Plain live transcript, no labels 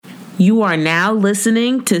You are now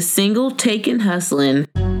listening to Single Taken Hustlin'.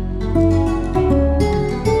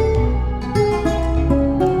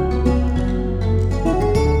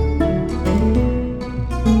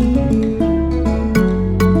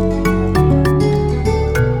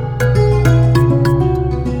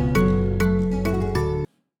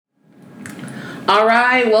 All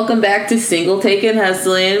right, welcome back to Single Taken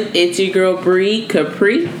Hustlin'. It's your girl Bree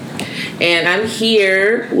Capri, and I'm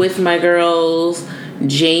here with my girls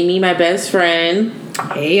Jamie, my best friend.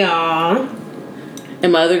 Hey y'all.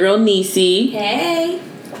 And my other girl Nisi. Hey.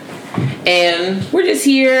 And we're just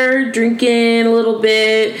here drinking a little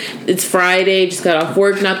bit. It's Friday, just got off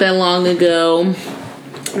work not that long ago.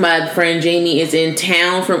 My friend Jamie is in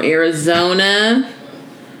town from Arizona.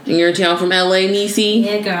 And you're in town from LA, Nisi?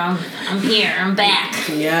 Yeah, girl. I'm here. I'm back.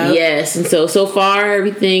 Yeah. Yes, and so far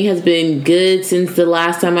everything has been good since the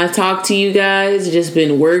last time I talked to you guys. Just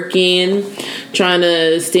been working, trying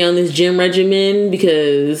to stay on this gym regimen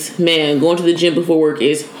because, man, going to the gym before work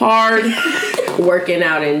is hard. Working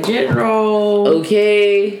out in general.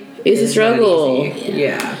 Okay, it's a struggle.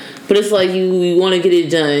 Yeah. But it's like you want to get it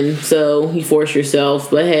done, so you force yourself.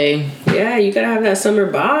 But hey. Yeah, you gotta have that summer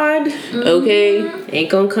bod. Okay. Ain't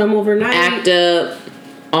gonna come overnight. Act up.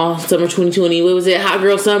 Oh, summer 2020. What was it? Hot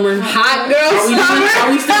girl summer? Hot girl summer?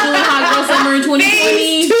 Are we still doing hot girl summer in 2020?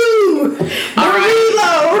 Phase 2. All right.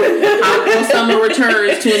 Reload. Hot girl summer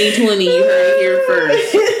returns 2020. You heard it here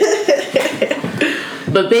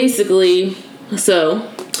first. But basically, so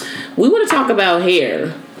we want to talk about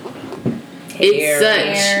hair. It's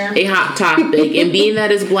such a hot topic. And being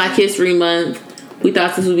that it's Black History Month, we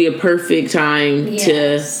thought this would be a perfect time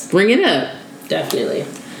to bring it up. Definitely.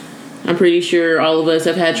 I'm pretty sure all of us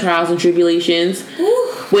have had trials and tribulations.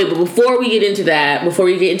 Ooh. Wait, but before we get into that, before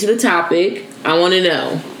we get into the topic, I want to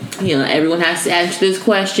know, everyone has to answer this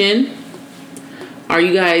question. Are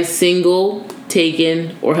you guys single,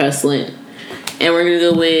 taken, or hustling? And we're going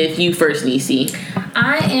to go with you first, Nisi.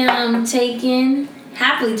 I am taken,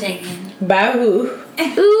 happily taken. By who? Ooh.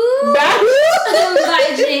 By who?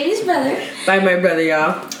 By Jamie's brother. By my brother,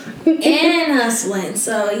 y'all. And hustling.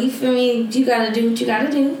 So, you feel me? You gotta do what you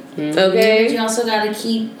gotta do. Okay. But you also gotta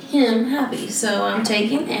keep him happy. So, I'm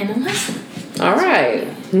taken and I'm hustling. All right.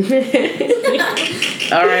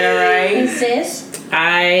 All right. And sis?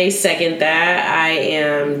 I second that. I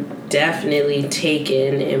am definitely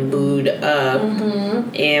taken and booed up.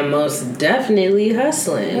 And most definitely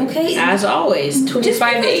hustling. Okay. As always. Just because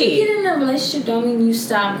 25-8. you get in a relationship don't mean you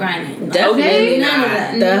stop grinding. Definitely None of not.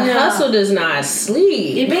 that. The No. hustle does not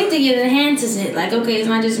sleep. It basically it enhances it. Like, okay, it's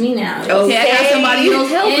not just me now. Okay, I got somebody else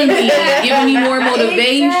helping me, giving me more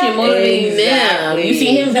motivation, motivating them. You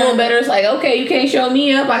see him doing better, it's like, okay, you can't show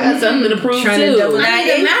me up. I got something to prove Trying to too. double I that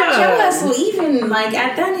need to match income. your hustle. Even like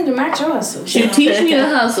at that, I need to match your hustle. You teach me to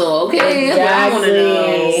hustle, okay? That's what I want to know.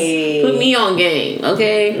 Exactly. Put me on game, okay?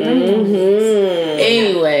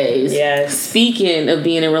 Anyways, Yes. speaking of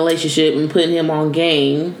being in a relationship and putting him on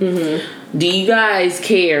game, do you guys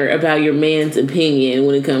care about your man's opinion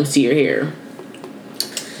when it comes to your hair?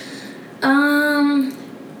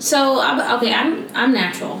 I'm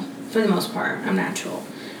natural for the most part. I'm natural.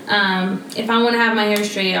 If I want to have my hair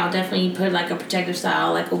straight, I'll definitely put like a protective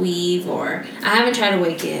style, like a weave, or I haven't tried a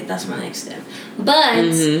wig yet. That's my next step. But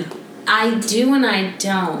I do and I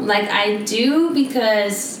don't. Like, I do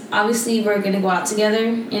because obviously we're going to go out together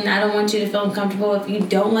and I don't want you to feel uncomfortable if you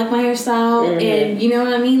don't like my hairstyle. And you know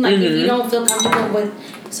what I mean? Like, if you don't feel comfortable with,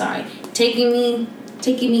 taking me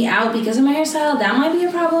out because of my hairstyle, that might be a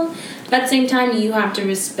problem. But at the same time, you have to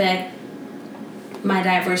respect my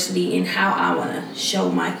diversity in how I want to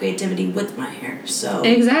show my creativity with my hair. So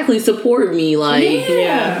exactly, support me. Like,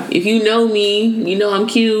 if you know me, you know I'm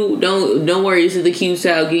cute. Don't worry, this is the cute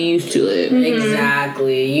style. Get used to it.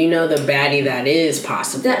 Exactly. You know the baddie that is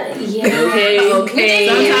possible. Okay. Okay.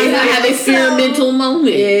 Sometimes I have experimental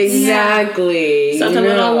moments. Exactly.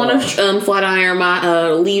 Sometimes I don't want to flat iron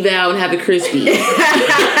my leave out and have it crispy.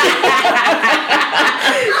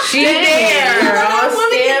 She's there on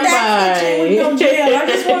standby. I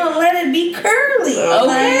just want to let it be curly.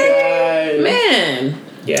 Okay. Man.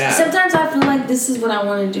 Yeah. Sometimes I feel like this is what I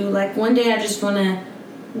want to do. Like, one day I just want to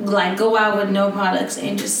like go out with no products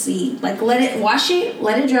and just see, like, wash it,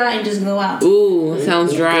 let it dry, and just go out. Ooh,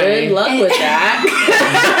 sounds dry. Good luck with that.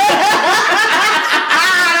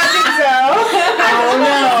 I don't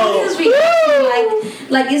know.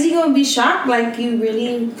 Like, is he gonna be shocked? Like, you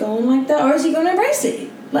really going like that, or is he gonna embrace it?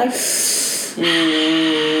 Like,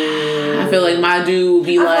 I feel like my dude would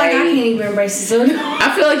be I like, can't even embrace it. So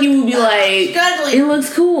I feel like he would be like, struggling. It looks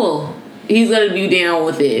cool. He's gonna be down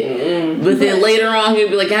with it, but then later on he'll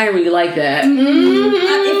be like, I didn't really like that.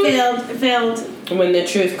 It failed. failed. When the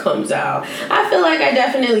truth comes out. I feel like I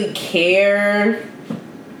definitely care,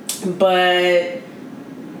 but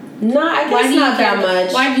I guess not that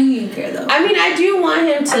much. Why do you care though? I mean, I do want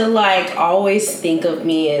him to like always think of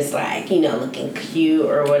me as like, looking cute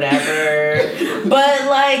or whatever. But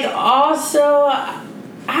like also,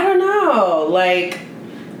 I don't know, like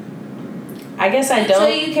I guess I don't. So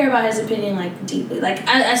you care about his opinion like deeply, like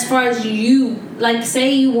as far as you like.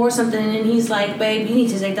 Say you wore something and he's like, "Babe, you need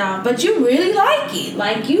to take that off," but you really like it.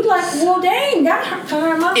 Like you like, well, dang, that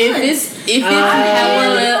hurt my feelings.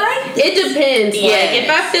 It depends. Yeah, like, if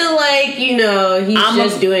I feel like he's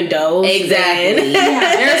just doing dope. Exactly.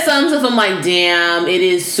 Yeah. There's some stuff I'm like, damn, it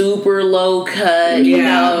is super low cut. You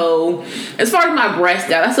know, as far as my breast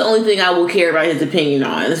go, that's the only thing I will care about his opinion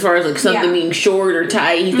on. As far as like something being short or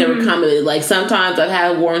tight, he's never commented. Like sometimes I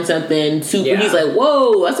have worn something super. He's like,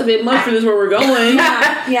 whoa, that's a bit much for this where we're going.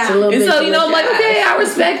 Yeah. And so I'm like, okay, I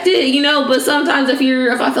respect it. But sometimes if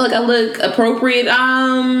I feel like I look appropriate,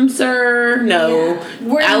 sir, no,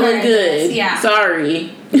 I look good. Yeah.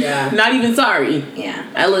 Sorry. Yeah. Not even sorry. Yeah.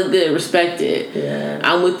 I look good. Respect it. Yeah.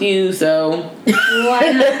 I'm with you, so. Why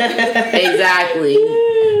not? Exactly.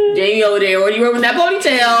 Jamie over there, what are you wearing that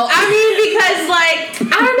ponytail? I mean, because like,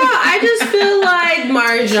 I don't know. I just feel like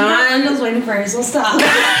Marjan. I was waiting for her, so stop.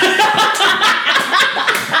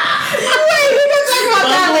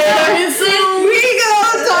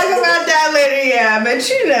 Yeah, but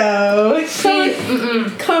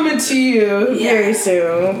coming to you very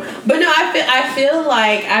soon. But no, I feel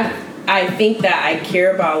like I think that I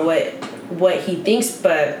care about what he thinks,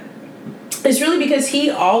 but it's really because he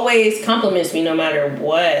always compliments me no matter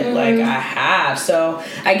what like I have. So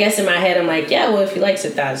I guess in my head I'm like, yeah, well, if he likes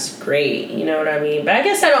it, that's great. You know what I mean? But I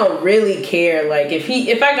guess I don't really care. Like if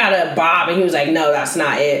I got a bob and he was like, no, that's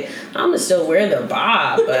not it, I'm gonna still wear the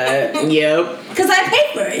bob. But yep, because I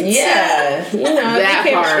pay for it. Yeah, so. That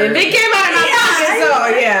part. If it came out of my pocket,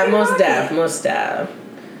 so yeah, most def.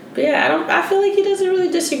 But yeah, I feel like he doesn't really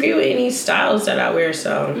disagree with any styles that I wear.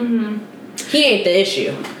 So he ain't the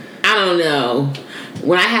issue. I don't know.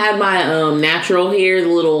 When I had my natural hair, the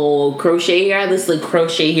little crochet hair, I had this like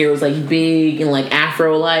crochet hair. It was like big and like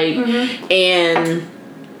afro like, and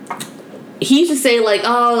he used to say like,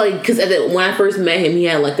 oh, like because when I first met him, he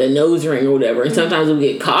had like a nose ring or whatever, and sometimes it would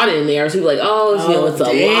get caught in there. So he'd be like, oh, it's a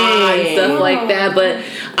lot and stuff like that. But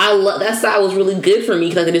I love that style was really good for me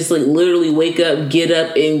because I could just like literally wake up, get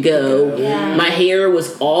up, and go. Yeah. My hair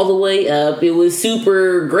was all the way up. It was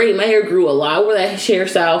super great. My hair grew a lot. I wore that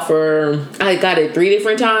hairstyle I got it 3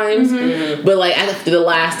 different times. But like after the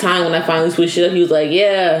last time when I finally switched it up, he was like,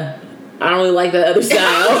 yeah, I don't really like that other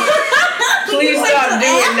style. Please stop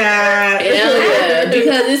doing that. Yeah,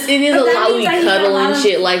 because it is a lot we cuddle and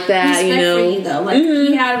shit like that, you know. For you, though. Like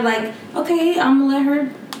he had like, okay, I'm gonna let her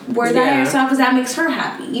wear that hairstyle because that makes her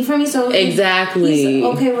happy. You feel me? So exactly. He's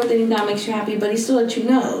okay with it, that makes you happy, but he still let you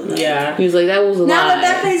know. Like, yeah. He was like, that was a now lie.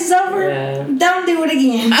 that phase is over, don't do it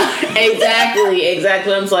again. Exactly.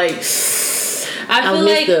 I'm like,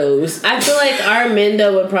 I feel like our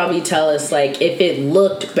Minda would probably tell us like if it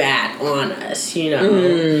looked bad on us,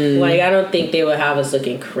 Like I don't think they would have us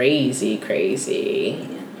looking crazy.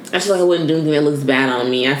 I feel like I wouldn't do anything that looks bad on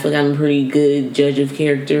me. I feel like I'm a pretty good judge of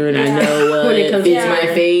character, and I know when it fits my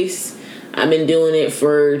face. I've been doing it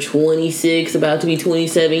for 26, about to be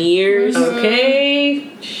 27 years. Okay.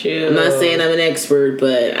 Shoot. I'm not saying I'm an expert,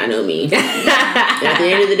 but I know me. At the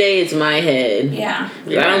end of the day, it's my head. Yeah.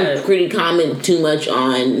 I don't really comment too much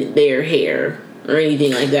on their hair or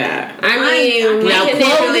anything like that. I mean, now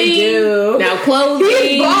clothing.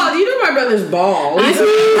 He's bald. You know my brother's bald. My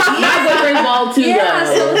boyfriend's bald too, yeah,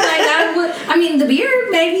 though. so it's like I mean the beard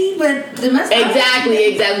maybe, but the mustache.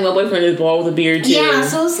 Exactly. My boyfriend is bald with a beard too. Yeah,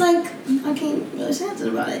 so it's like I can't really say anything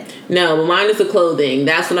about it. No, but mine is the clothing.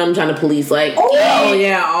 That's what I'm trying to police. Like, oh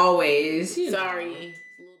yeah, always. Sorry.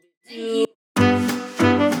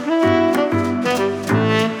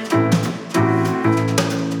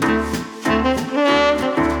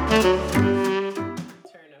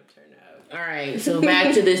 Alright, so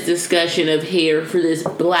back to this discussion of hair for this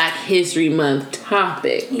Black History Month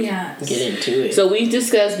topic. Yeah. Get into it. So we've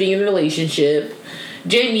discussed being in a relationship.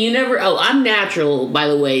 Jamie, I'm natural, by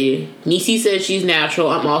the way. Nisi says she's natural.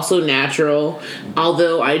 I'm also natural.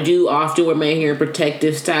 Although I do often wear my hair in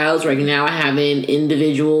protective styles. Right now I have in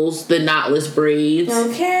individuals, the knotless braids.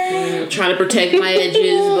 Okay. Trying to protect my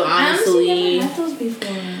edges, but honestly... I honestly never had those before.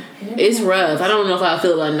 It's rough. I don't know if I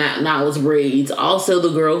feel about knotless braids. Also, the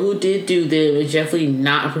girl who did do them is definitely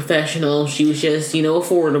not a professional. She was just,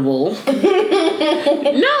 affordable.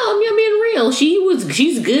 No, I'm being real.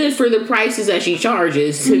 She's good for the prices that she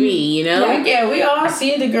charges to me, Like, yeah, we all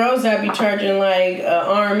see the girls that be charging like an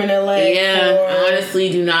arm and a leg. Yeah, honestly,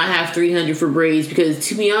 do not have $300 for braids because,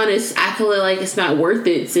 to be honest, I feel like it's not worth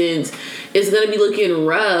it since it's gonna be looking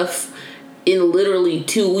rough in literally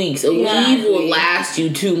 2 weeks. A weave will last you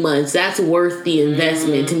 2 months. That's worth the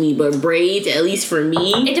investment to me. But braids, at least for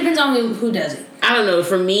me, it depends on who does it. I don't know.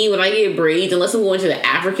 For me, when I get braids, unless I'm going to the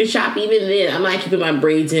African shop, even then, I'm not keeping my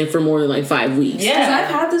braids in for more than like 5 weeks. Yeah, because I've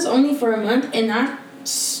had this only for a month, and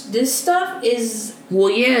this stuff is. Well,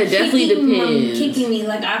 yeah, it definitely depends. Kicking me,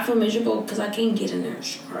 like I feel miserable because I can't get in there and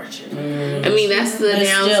scratch it. I mean, that's the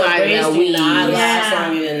downside of weaves. Last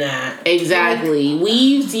longer than that. Exactly.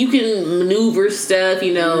 Weaves, you can maneuver stuff,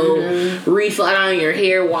 reflat on your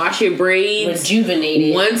hair, wash your braids.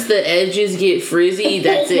 Rejuvenate it. Once the edges get frizzy,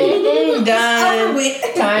 that's it. Done.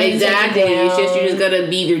 Exactly. It's just you just gotta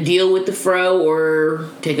either deal with the fro or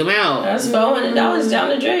take them out. That's $400 down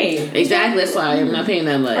the drain. Exactly. That's why I'm not paying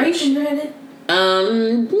that much. Are you converted?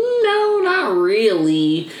 No, not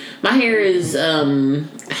really. My hair is, I don't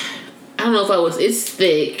know if it's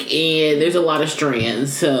thick and there's a lot of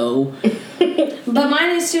strands, so. But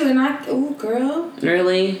mine is too, and girl.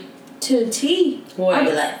 Really? To the T. What? I'd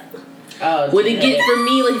be like. When it get for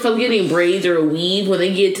me, like if I'm getting braids or a weave, when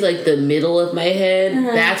they get to like the middle of my head,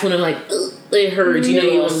 that's when I'm like, it hurts.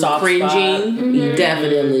 You're cringing.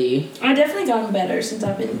 Definitely. I definitely gotten better since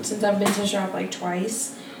I've been to shop like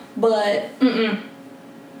twice. But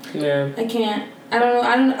yeah, I can't. I don't know.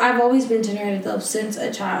 I've always been tinted though since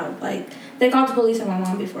a child. Like they called the police on my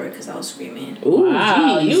mom before because I was screaming. Ooh,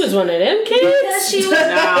 wow, geez. you was one of them kids. Yeah, she was.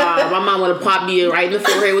 My mom would have popped me right in the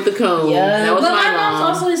forehead with the cone. Yeah, that was but my mom.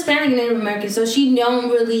 mom's also Hispanic and Native American, so she don't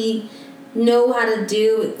really know how to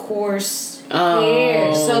deal with coarse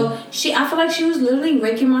hair. So I feel like she was literally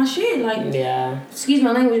raking my shit. Like, excuse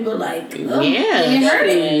my language, but like, it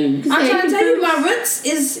hurting. I'm trying to tell you, my roots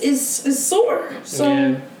is sore.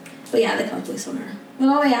 So, but yeah, they called the police on her. But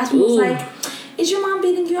all they asked me was like, "Is your mom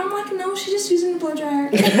beating you?" I'm like, "No, she's just using the blow dryer."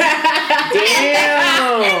 Damn, and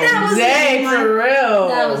that was Dang, for real.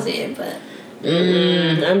 That was it, but.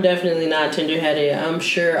 I'm definitely not tender-headed. I'm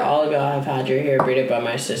sure all of y'all have had your hair braided by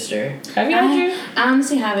my sister. Have you had your? I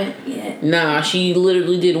honestly haven't yet. Nah, she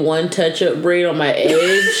literally did one touch-up braid on my edge.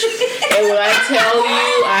 And when I tell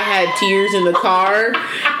you, I had tears in the car.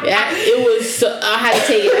 It was I had to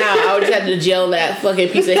take it out. I just had to gel that fucking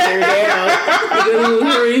piece of hair down because it was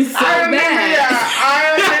hurting so bad. I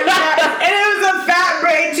remember that. And it was a fat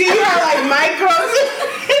braid too. You had like micros.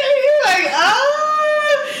 You're like, oh.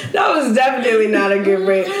 That was definitely not a good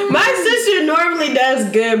braid. My sister normally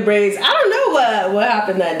does good braids. I don't know what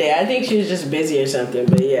happened that day. I think she was just busy or something,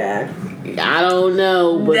 but yeah. I don't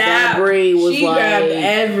know, but that braid was she grabbed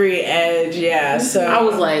every edge, so I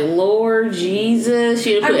was like, Lord Jesus,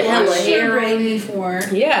 she put hella hair braid before.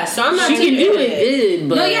 Yeah, so I'm not. She can do it good,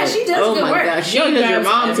 but no, yeah, she does good work. God, she does your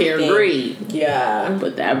mom's hair great. Yeah,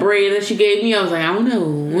 but that braid that she gave me, I was like, I don't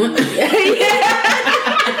know.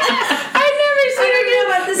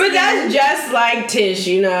 But that's just like Tish,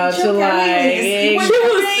 to like. She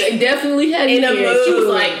was definitely had in a mood. She was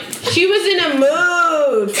like, she was in a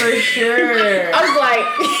mood for sure. I was like,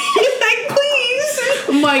 please.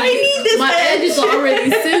 I'm like, I need this. My edge is already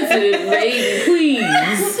sensitive, baby.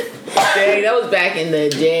 Please. Dang, that was back in the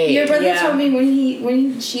day. Your brother told me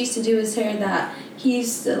when she used to do his hair that he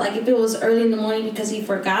used to, like, if it was early in the morning because he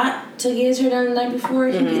forgot to get his hair done the night before,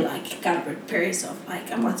 he'd be like, gotta prepare yourself.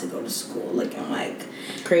 Like, I'm about to go to school. Like, I'm like...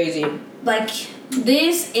 Crazy. Like,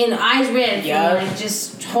 this and eyes red. Yeah. Like,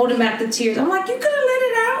 just holding back the tears. I'm like, you could have let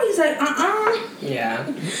it out. He's like, Yeah.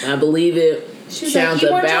 I believe it. Sounds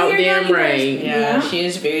like, about damn right. Yeah, she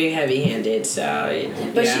is very heavy-handed, so...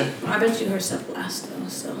 But I bet you herself last, though,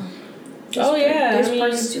 so... There's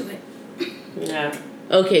parts to it. Yeah.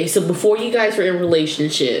 Okay, so before you guys were in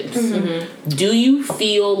relationships, do you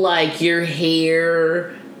feel like your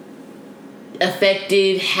hair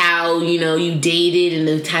affected how, you dated and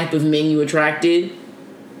the type of men you attracted?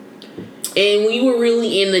 And when you were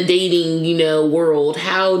really in the dating, world,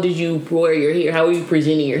 how did you wear your hair? How were you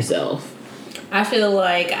presenting yourself? I feel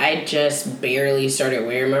like I just barely started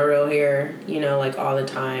wearing my real hair, like all the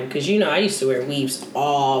time. Because, I used to wear weaves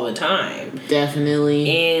all the time. Definitely.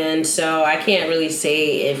 And so I can't really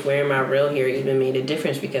say if wearing my real hair even made a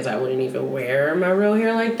difference because I wouldn't even wear my real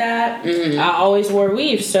hair like that. I always wore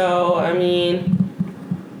weaves. So, I don't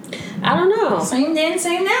know. Same then,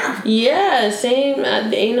 same now. Yeah, same.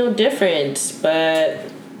 Ain't no difference. But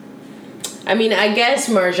I mean, I guess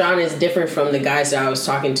Marjan is different from the guys that I was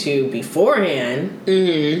talking to beforehand.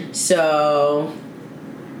 Mm-hmm. So,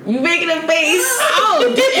 you making a face?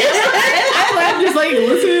 Oh, I'm just like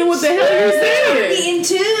listening to what the hell you're saying. Be in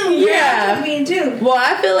tune. Yeah. Be in tune. Well,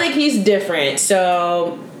 I feel like he's different.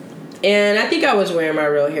 So, and I think I was wearing my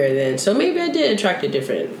real hair then. So maybe I did attract a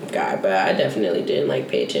different guy, but I definitely didn't like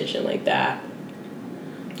pay attention like that.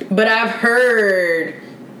 But I've heard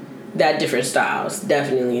that different styles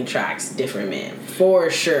definitely attracts different men. For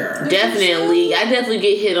sure. Definitely. I definitely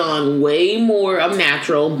get hit on way more. I'm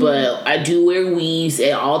natural, but I do wear weaves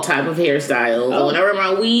and all type of hairstyles. Oh. When I wear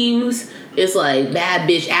my weaves, it's like bad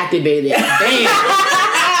bitch activated. Bam.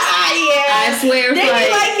 I swear, they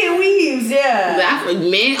like it weaves, yeah.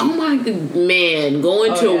 Man, oh my man,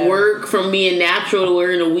 going to work from being natural to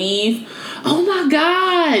wearing a weave. Oh my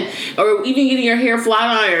God! Or even getting your hair flat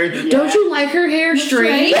ironed. Yeah. Don't you like her hair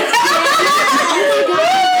straight? Oh my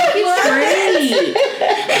God, it's straight.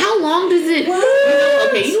 How long does it?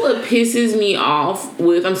 Okay, you know what pisses me off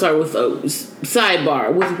with? I'm sorry, with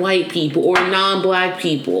sidebar with white people or non-black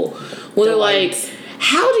people. When they're like,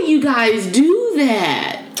 how do you guys do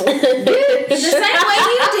that? The same way you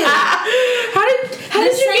do. How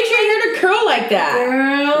did you get your hair to curl like that?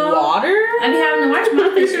 Girl. Water? I be having to watch my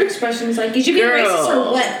facial expressions. Like, is you being racist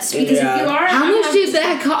or what? Because if you are, how much did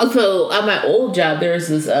that cost? So at my old job, there was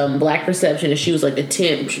this black receptionist. She was like a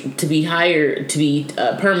temp to be hired to be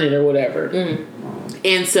permanent or whatever. Mm.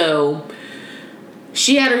 And so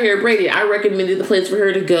she had her hair braided. I recommended the place for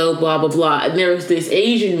her to go, blah, blah, blah. And there was this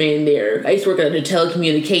Asian man there. I used to work at a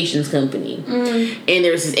telecommunications company. Mm. And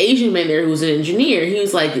there was this Asian man there who was an engineer. He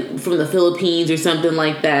was like from the Philippines or something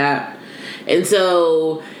like that. And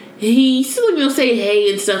so he still, say hey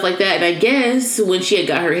and stuff like that. And I guess when she had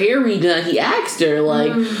got her hair redone, he asked her,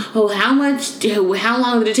 like, oh, how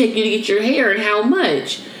long did it take you to get your hair and how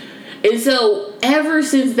much? And so, ever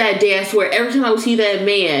since that day, I swear, every time I would see that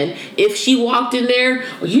man, if she walked in there,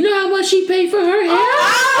 you know how much she paid for her hair?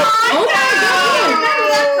 Oh my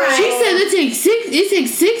God! She said it takes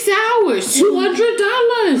 6 hours,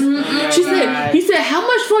 $200. He said, how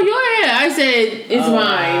much for your hair? I said, it's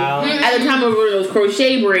mine. Wow. At the time, I wore those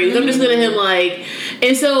crochet braids. I'm just looking at him like.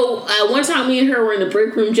 And so one time, me and her were in the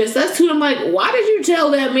break room, just us two. And I'm like, why did you tell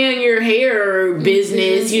that man your hair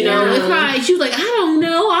business? You know, it's not. She was like, I don't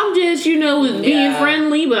know. I'm just, being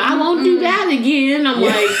friendly, but I won't do that again. I'm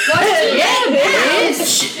like,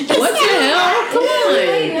 bitch. What the hell? Come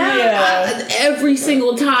on. Every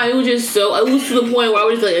single time, it was just so. It was to the point where I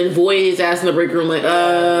would just like avoid his ass in the break room, like,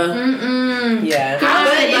 Yeah.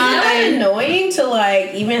 But it's not annoying to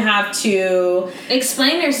like even have to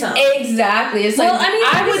explain yourself. Exactly. It's like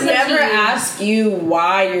I would never ask you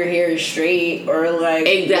why your hair is straight or like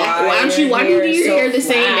why do you do your hair the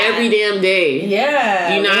same every damn day? Yeah.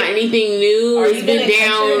 Do you not anything new? It's been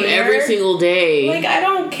down every single day. Like I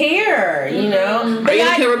don't care, you know. Are you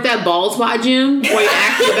gonna cover up that bald spot, Jim? Or you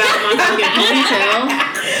asking about my fucking ponytail?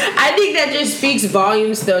 I think that just speaks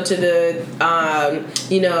volumes, though, to the,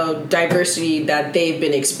 diversity that they've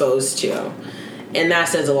been exposed to. And that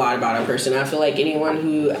says a lot about a person. I feel like anyone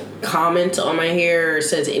who comments on my hair or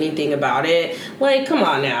says anything about it, like, come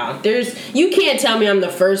on now. You can't tell me I'm the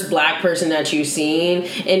first black person that you've seen.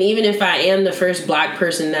 And even if I am the first black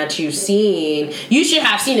person that you've seen, you should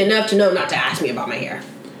have seen enough to know not to ask me about my hair.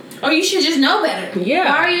 Or you should just know better. Yeah.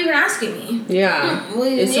 Why are you even asking me? Yeah. Well,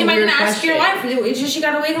 am I going to ask your wife? Is she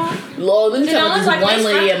got a wig on? Lord, let me tell you this one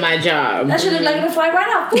lady at my job. That should look like it'll fly right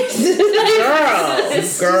off. Girl.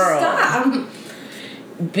 Stop.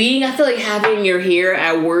 I feel like having your hair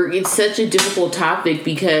at work, it's such a difficult topic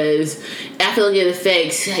because I feel like it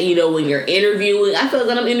affects, when you're interviewing. I feel like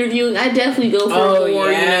when I'm interviewing, I definitely go for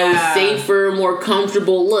more, safer, more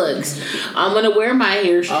comfortable looks. I'm going to wear my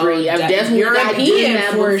hair straight. I've definitely done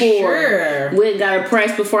that before. Sure. Went and got a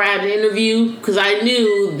press before I had an interview because I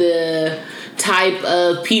knew the type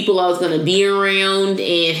of people I was going to be around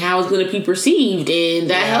and how I was going to be perceived.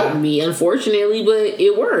 And that helped me, unfortunately, but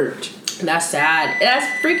it worked. That's sad.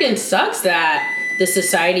 That freaking sucks that the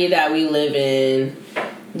society that we live in,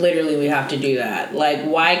 literally we have to do that. Like,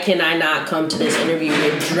 why can I not come to this interview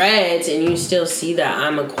with dreads and you still see that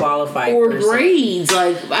I'm a qualified person? Or braids.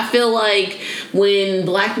 Like, I feel like when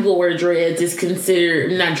black people wear dreads, it's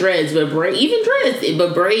considered, not dreads, but braids,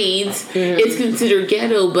 it's considered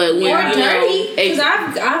ghetto. But when, or dirty. Because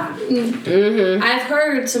I've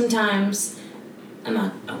heard sometimes, I'm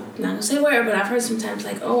not gonna say where, but I've heard sometimes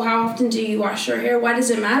like, oh, how often do you wash your hair? Why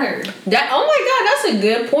does it matter? Oh my God, that's a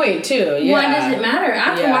good point too. Yeah. Why does it matter?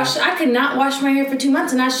 I could not wash my hair for 2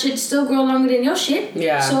 months and I should still grow longer than your shit.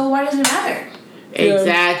 Yeah. So why does it matter?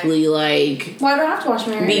 Exactly. Like, why do I have to wash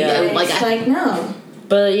my hair? Like, no.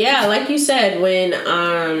 But yeah, like you said, when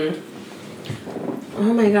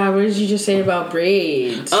oh my God, what did you just say about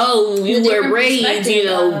braids? Oh, you wear braids, you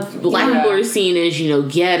know, black people are seen as, you know,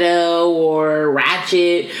 ghetto or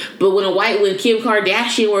ratchet. But when Kim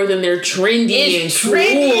Kardashian wears them, they're trendy and cool.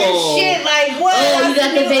 Trendy as shit, like what? Oh, you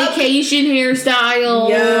got the vacation hairstyle.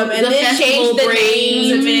 Yeah, and the then change the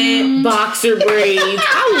names of it. Boxer braids.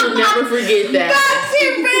 I will never forget that.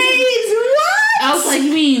 Boxer braids, what? I was like,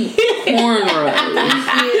 you mean cornrows?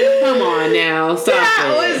 Come on now, stop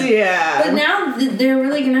it. But now they're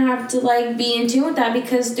really gonna have to like be in tune with that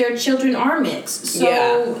because their children are mixed.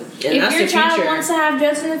 So if your child wants to have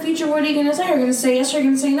dreads in the future, what are you gonna say? Are you gonna say yes or are you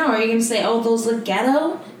gonna say no? Are you gonna say, oh, those look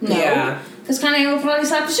ghetto? No. Yeah. Because Kanye will probably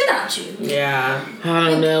slap the shit out you. Yeah. I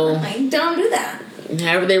don't know. Like, don't do that.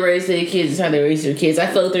 However they raise their kids is how they raise their kids. I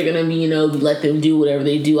feel like they're gonna be, you know, let them do whatever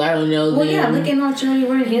they do. I don't know. Well, yeah, look at Archie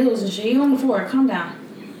wearing heels and shit. You only 4. Calm down.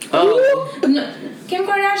 Oh. No, Kim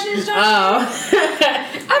Kardashian's daughter. Oh.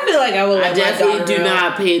 I feel like I will. I definitely do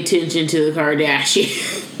not pay attention to the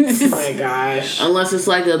Kardashians. Oh my gosh. Unless it's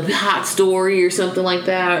like a hot story or something like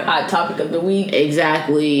that. Hot topic of the week.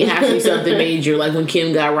 Exactly. It has to be something major, like when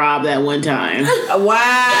Kim got robbed that one time. Wow.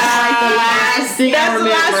 That's like the last thing I remember.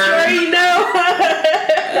 That's the last story you know.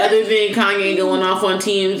 Other than Kanye going off on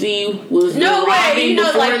TMZ was no way. You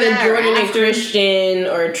know, like the Jordan and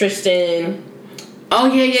Tristan. Oh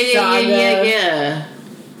yeah.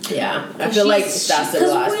 Yeah, I feel like that's the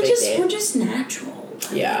last big thing. We're just natural.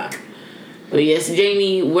 Yeah. But yes,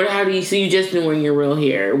 Jamie, how do you see? You just been wearing your real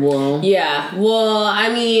hair? Well, yeah. Well, I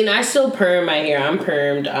mean, I still perm my hair. I'm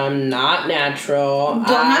permed. I'm not natural. Don't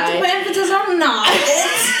have to put emphasis on not.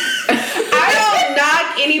 I don't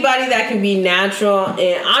knock anybody that can be natural,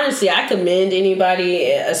 and honestly, I commend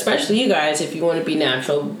anybody, especially you guys, if you want to be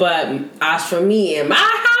natural. But as for me in my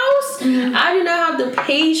house, I do not have the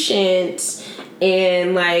patience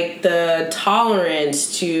and like the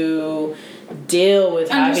tolerance to deal with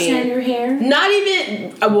understand your hair. Not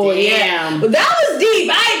even yeah. But that was deep.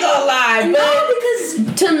 I ain't gonna lie. No,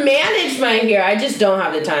 because to manage my hair, I just don't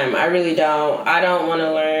have the time. I really don't. I don't want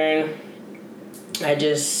to learn. I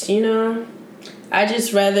just, I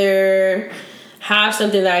just rather have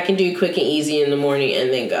something that I can do quick and easy in the morning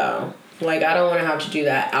and then go. Like, I don't want to have to do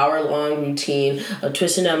that hour-long routine of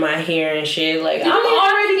twisting up my hair and shit. Like, I'm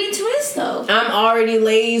already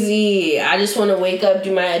lazy. I just want to wake up,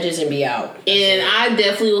 do my edges, and be out. And I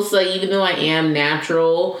definitely will say, even though I am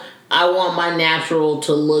natural, I want my natural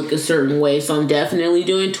to look a certain way. So I'm definitely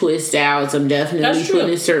doing twist outs. I'm definitely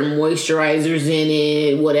putting certain moisturizers in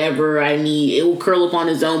it, whatever I need. It will curl up on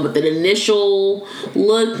its own, but the initial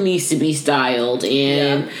look needs to be styled.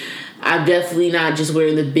 And I'm definitely not just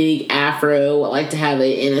wearing the big afro. I like to have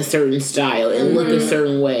it in a certain style and look a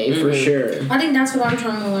certain way, for sure. I think that's what I'm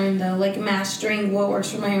trying to learn, though. Like, mastering what works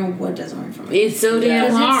for my hair and what doesn't work for my hair. It's so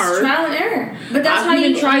damn hard. It's trial and error. But that's I've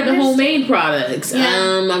even tried the homemade products.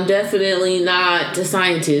 Yeah. I'm definitely not a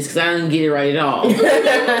scientist because I didn't get it right at all.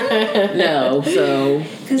 No, so...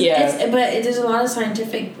 But there's a lot of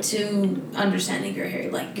scientific to understanding your hair.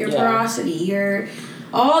 Like, your porosity, your...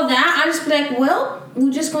 all that. I just be like, well... we're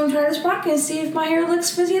just going to try this product and see if my hair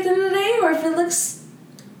looks frizzy at the end of the day or if it looks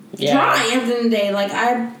dry at the end of the day. Like,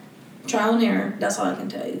 I trial and error. That's all I can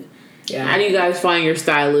tell you. Yeah. How do you guys find your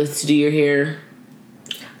stylist to do your hair?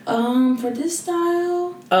 For this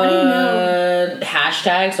style, I don't know.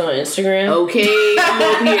 Hashtags on Instagram. Okay, I'm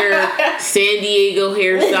over here. San Diego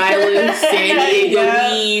hairstylist, San Diego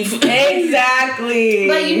weave. Exactly.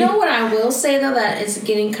 But you know what I will say, though, that is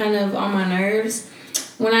getting kind of on my nerves?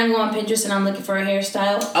 When I go on Pinterest and I'm looking for a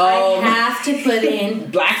hairstyle, I have to put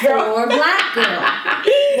in black girl or black girl.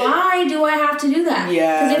 Why do I have to do that?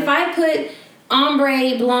 Yeah. Because if I put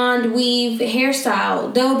ombre, blonde, weave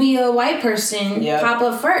hairstyle, there'll be a white person pop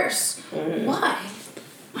up first. Why?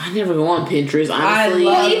 I never go on Pinterest, honestly.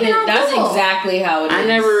 I love it. That's exactly how it is. I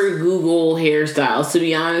never Google hairstyles, to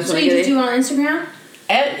be honest. So you just do it on Instagram?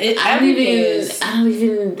 I don't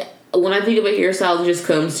even... When I think about hairstyles, it just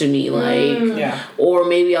comes to me, like, or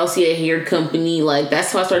maybe I'll see a hair company, like,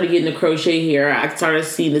 that's how I started getting the crochet hair. I started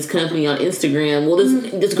seeing this company on Instagram. Well,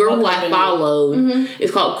 this girl who I followed,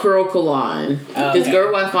 it's called Curl Colon. This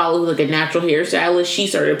girl who I followed, like, a natural hairstylist, she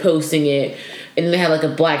started posting it, and then they had, like, a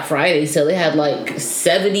Black Friday sale. They had, like,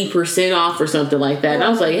 70% off or something like that, and I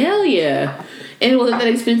was like, hell yeah. And it wasn't that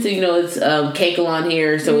expensive, it's K-Colon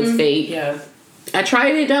hair, so it's fake. Yeah. I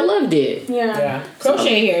tried it. I loved it. Yeah.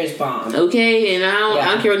 Crochet hair is bomb. Okay, and I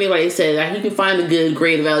don't care what anybody says. You can find a good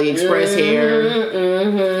grade of AliExpress hair.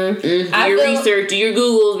 Do your research. Do your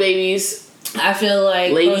Googles, babies. I feel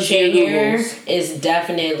like Ladies crochet do hair Googles. is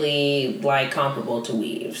definitely like comparable to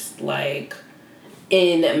weaves. Like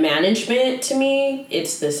in management, to me,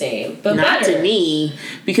 it's the same, but Not better. to me,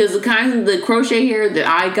 because the crochet hair that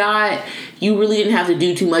I got, you really didn't have to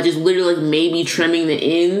do too much. It's literally like maybe trimming the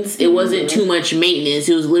ends. It wasn't too much maintenance.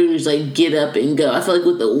 It was literally just like get up and go. I feel like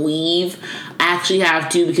with the weave, I actually have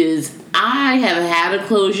to, because I have had a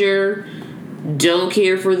closure. Don't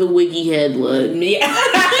care for the wiggy head look. Yeah.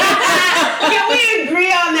 Can we agree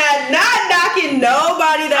on that? Not knocking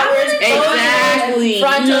nobody that wears Exactly.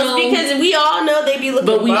 frontals, You know, because we all know they be looking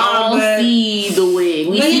but we bomb, all but see the wig.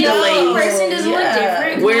 We But see you the know, lace. person does look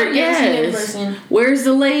different. Where? I've never seen it in Yes. person. Where's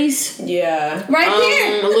the lace? yeah. Right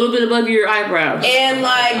here. A little bit above your eyebrows. And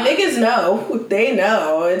like niggas know, they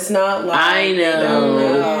know. It's not like I they don't know.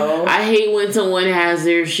 know. I hate when someone has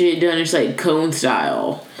their shit done. It's like cone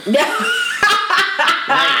style.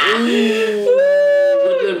 Like, ooh,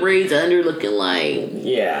 what are the braids under looking like?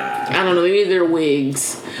 Yeah. I don't know. Maybe they're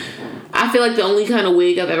wigs. I feel like the only kind of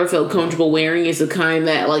wig I've ever felt comfortable wearing is the kind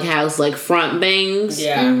that like has like front bangs.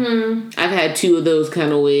 Yeah. Mm-hmm. I've had 2 of those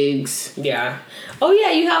kind of wigs. Yeah. Oh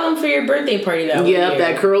yeah, you had one for your birthday party that Yep, one year.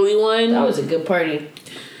 that curly one. That was a good party.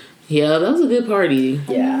 Yeah, that was a good party.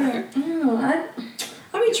 Yeah. I don't know.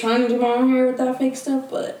 I be trying to do my own hair with that fake stuff,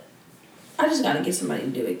 but I just gotta get somebody to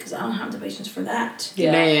do it because I don't have the patience for that.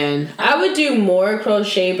 Yeah. Man. I would do more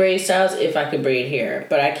crochet braid styles if I could braid hair,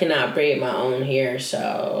 but I cannot braid my own hair,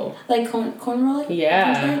 so Like cornrolling?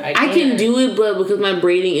 yeah. I can do it, but because my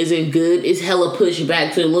braiding isn't good, it's hella pushed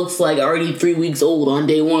back, so it looks like already 3 weeks old on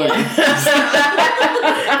day 1.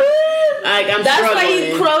 Like, I'm That's struggling. why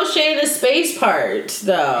you crochet the space part,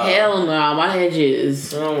 though. Hell no, my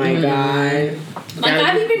edges. Oh my god. Like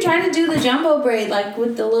I've even tried to do the jumbo braid, like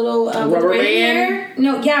with the little with the Rubber braiding band? hair.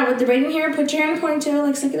 No, yeah, with the braiding hair, put your hair in a ponytail,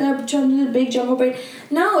 like stick it up, try to do the big jumbo braid.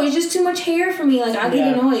 No, it's just too much hair for me. Like I get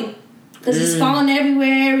Yeah. annoyed because it's falling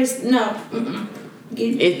everywhere. It's no. Mm-mm.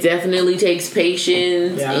 It definitely takes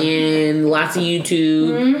patience Yeah. and lots of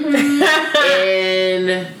YouTube.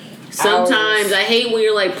 And sometimes I hate when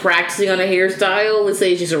you're like practicing on a hairstyle. Let's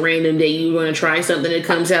say it's just a random day you want to try something that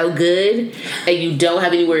comes out good and you don't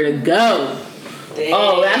have anywhere to go.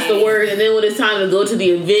 Oh, that's the word. And then when it's time to go to the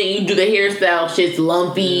event, you do the hairstyle, shit's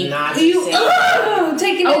lumpy. Not the You same.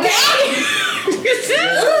 taking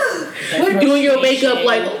We're doing your makeup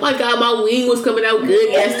like, oh my god, my wing was coming out good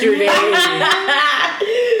yesterday.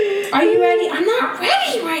 Are you ready? I'm not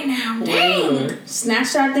ready right now. Dang.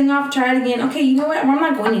 Snatch that thing off. Try it again. Okay, you know what? Well, I'm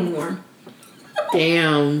not going anymore.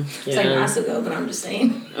 Damn. It's like nice to go, but I'm just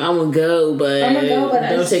saying. I'm gonna go, but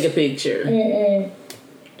don't just- take a picture.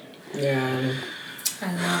 Yeah.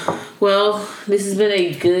 I know. Well, this has been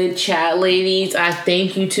a good chat, ladies. I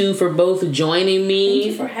thank you two for both joining me.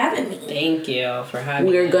 Thank you for having me. Thank you for having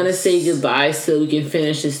We are us. gonna say goodbye so we can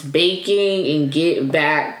finish this baking and get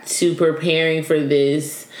back to preparing for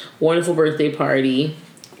this wonderful birthday party.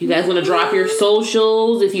 If you guys want to drop your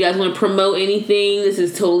socials, if you guys want to promote anything, this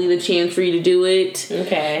is totally the chance for you to do it.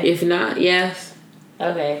 Okay. If not, yes.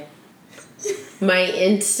 Okay. My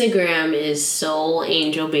Instagram is Soul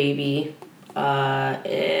Angel Baby.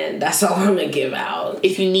 And that's all I'm gonna give out.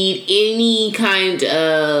 If you need any kind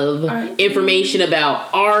of information about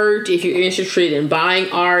art, if you're interested in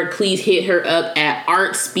buying art, please hit her up at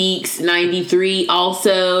ArtSpeaks93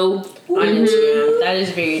 also. On Instagram. That is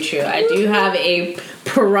very true. I do have a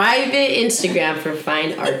private Instagram for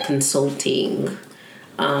fine art consulting.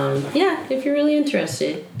 Yeah, if you're really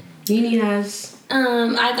interested. Nini has.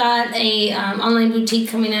 I got a online boutique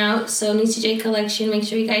coming out, so Nisa J Collection. Make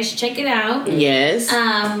sure you guys check it out. Yes.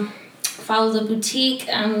 Follow the boutique.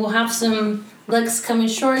 We'll have some looks coming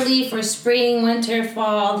shortly for spring, winter,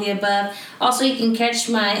 fall, all the above. Also, you can catch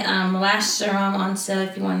my lash serum on sale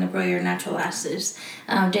if you want to grow your natural lashes.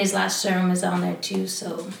 Jay's lash serum is on there too,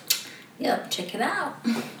 so yep, check it out.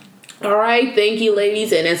 All right, thank you,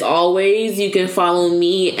 ladies. And as always, you can follow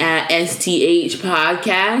me at STH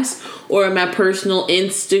Podcast or my personal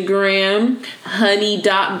Instagram,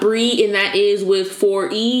 honey.bree, and that is with 4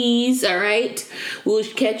 E's. All right, we'll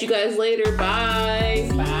catch you guys later. Bye.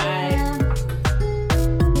 Bye.